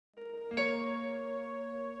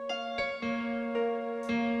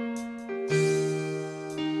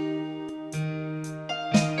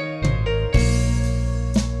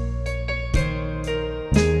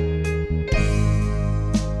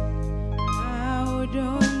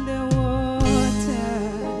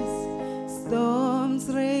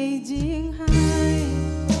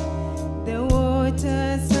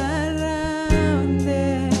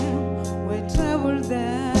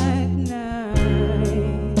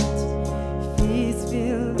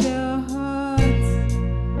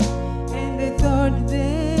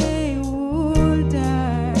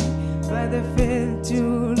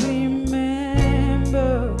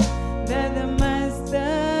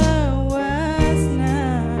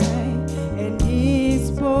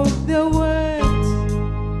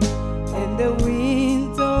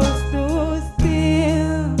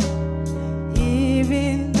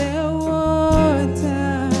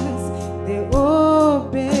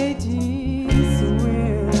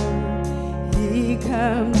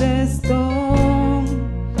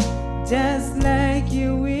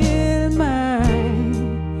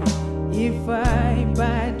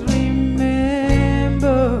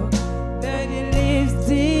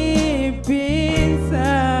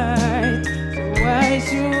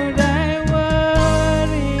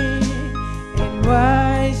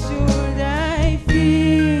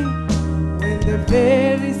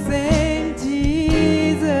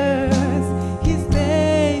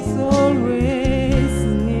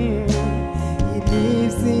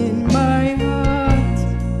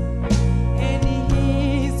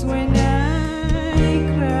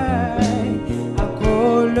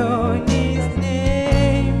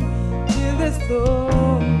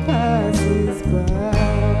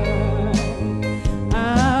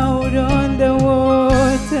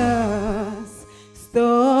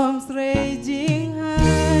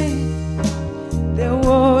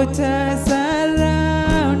waters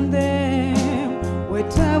around them were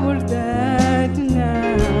troubled that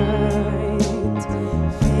night.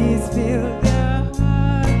 Fears filled their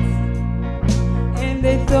hearts, and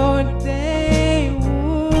they thought they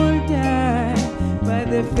would die, but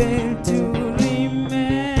they failed to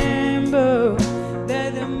remember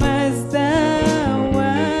that the Master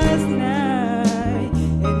was nigh,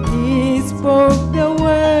 and he spoke the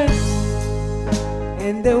word,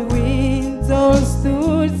 and the winds all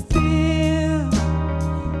stood still.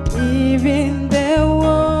 Even the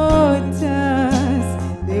waters,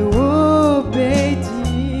 they obeyed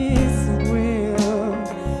his will.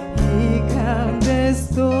 He calmed the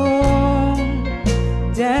storm,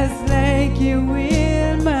 just like he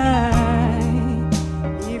will mine.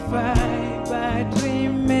 If I but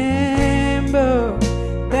remember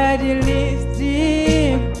that he lives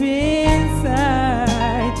deep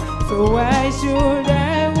inside, so why should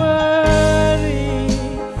I worry,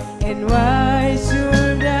 and why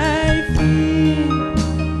should I fear,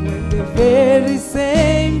 when the very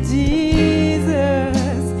same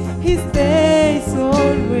Jesus, he stays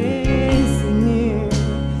always near.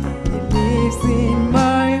 He lives in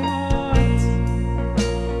my heart,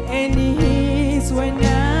 and he hears when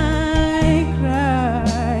I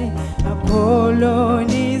cry. I call on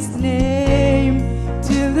his name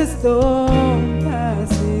till the storm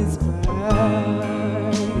passes by.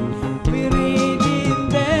 We read in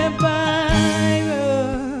the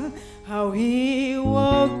Bible how he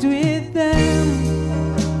walked with them,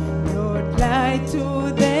 brought light to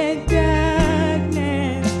the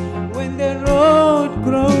darkness when the road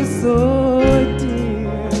grows so dim.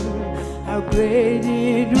 How great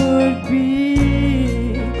it would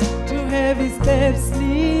be to have his steps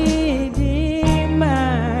leading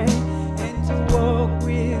mine, and to walk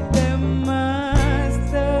with the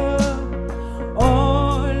Master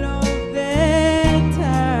all of the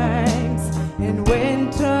times. And when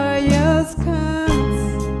trials comes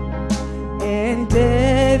and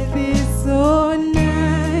death is so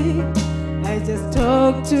nigh, I just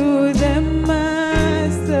talk to the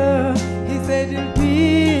Master. He said he'll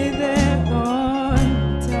be there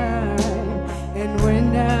on time. And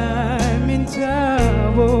when I'm in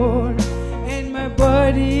trouble and my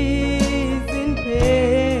body is in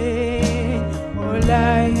pain, all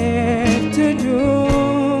I have to do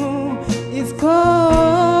is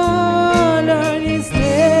call on his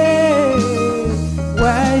name.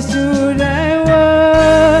 Why should I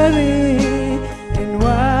worry, and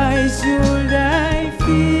why should I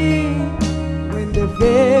fear, when the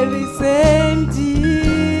very same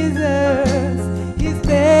Jesus, he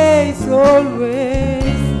stays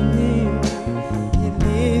always near. He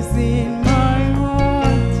lives in my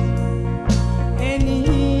heart, and he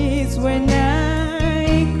hears when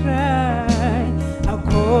I cry. I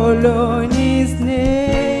call on his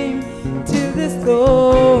name till the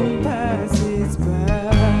storm passes by.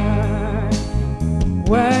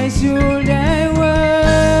 Why should I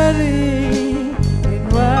worry, and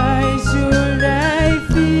why should I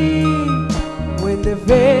fear, when the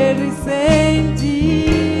very same Jesus